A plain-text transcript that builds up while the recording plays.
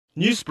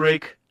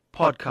Newsbreak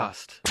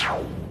Podcast.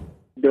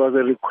 There was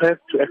a request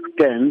to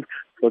extend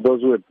for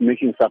those who are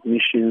making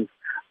submissions.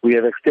 We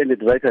have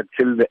extended right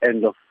until the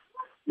end of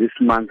this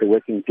month, the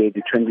working day,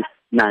 the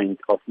 29th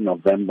of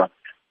November,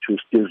 to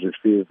still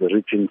receive the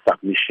written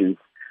submissions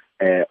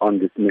on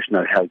this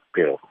national health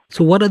bill.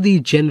 So what are the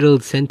general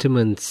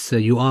sentiments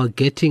you are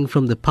getting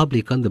from the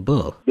public on the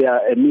bill? They are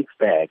a mixed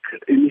bag.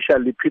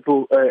 Initially,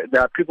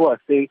 there are people who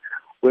are saying,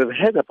 we've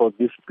heard about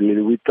this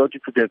bill. We thought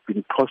it would have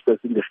been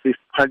processed in the fifth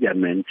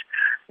parliament.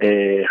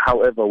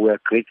 However, we are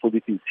grateful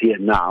it is here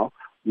now.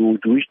 We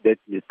would wish that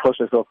the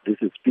process of this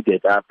is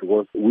speeded up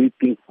because we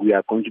think we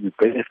are going to be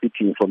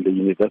benefiting from the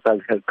universal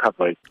health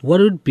coverage.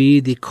 What would be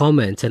the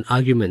comments and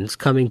arguments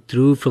coming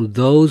through from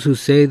those who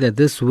say that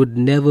this would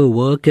never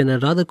work and are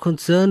rather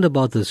concerned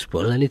about this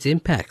bill and its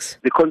impacts?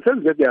 The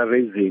concerns that they are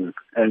raising,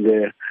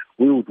 and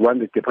we would want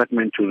the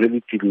department to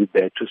really deal with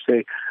that, to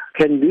say,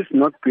 can this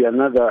not be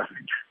another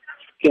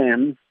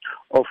scam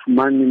of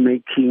money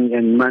making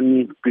and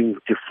money being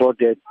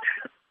defrauded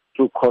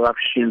through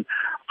corruption?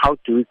 How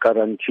do we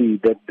guarantee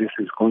that this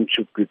is going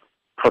to be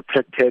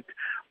protected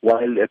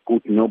while a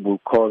good noble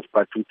cause,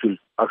 but it will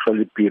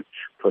actually be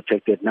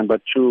protected? Number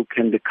two,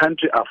 can the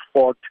country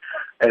afford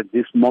at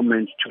this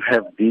moment to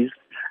have this?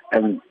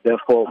 And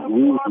therefore,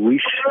 we would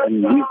wish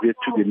and leave it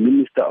to the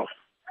Minister of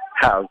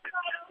Health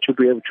to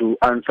be able to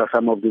answer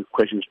some of these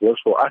questions. Because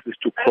for us is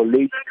to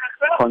collate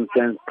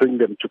concerns, bring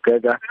them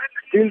together.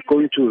 Still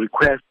going to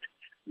request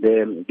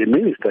the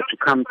minister to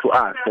come to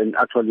us and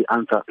actually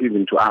answer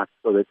even to us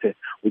so that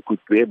we could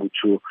be able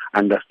to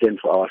understand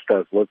for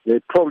ourselves what they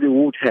probably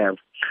would have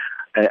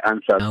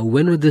answered. Now,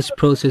 when would this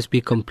process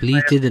be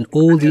completed and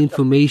all the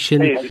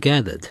information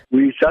gathered?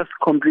 We just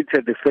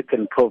completed the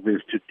second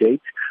province to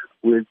date.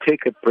 We'll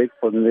take a break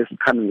for this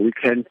coming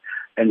weekend,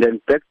 and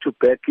then back to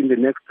back in the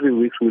next 3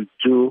 weeks we'll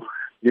do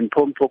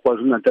Limpopo,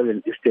 KwaZulu-Natal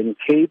and Eastern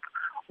Cape.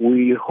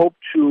 We hope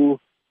to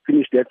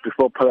finish that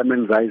before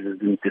Parliament rises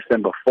in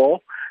December 4.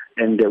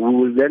 And we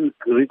will then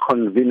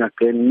reconvene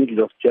again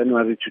middle of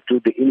January to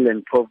do the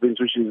inland province,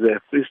 which is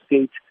Free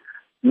State,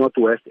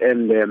 Northwest,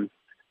 and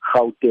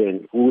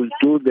Gauteng. We will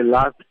do the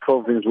last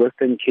province,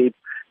 Western Cape,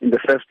 in the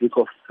first week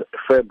of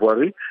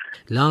February.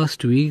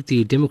 Last week,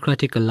 the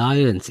Democratic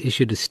Alliance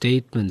issued a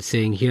statement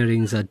saying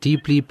hearings are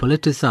deeply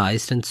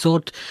politicized and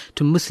sought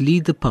to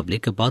mislead the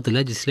public about the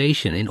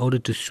legislation in order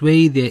to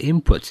sway their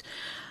inputs.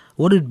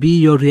 What would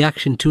be your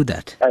reaction to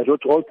that? I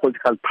wrote all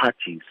political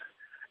parties,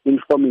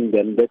 informing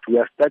them that we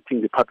are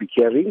starting the public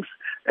hearings,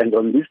 and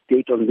on this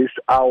date, on this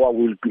hour,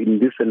 we'll be in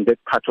this and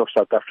that part of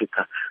South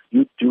Africa.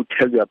 You do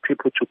tell your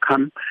people to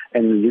come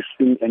and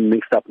listen and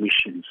make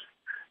submissions.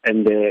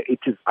 And it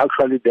is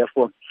actually,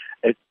 therefore,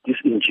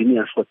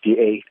 disingenuous for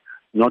DA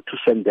not to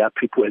send their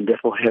people and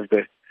therefore have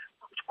the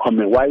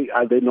comment. Why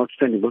are they not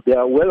sending? But they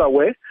are well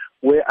aware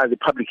where are the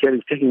public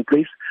hearings taking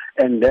place,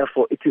 and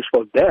therefore it is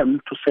for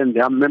them to send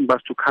their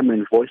members to come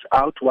and voice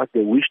out what they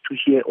wish to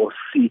hear or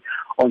see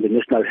on the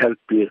National Health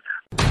Bill.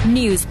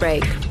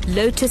 Newsbreak,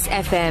 Lotus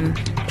FM,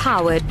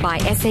 powered by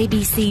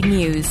SABC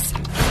News.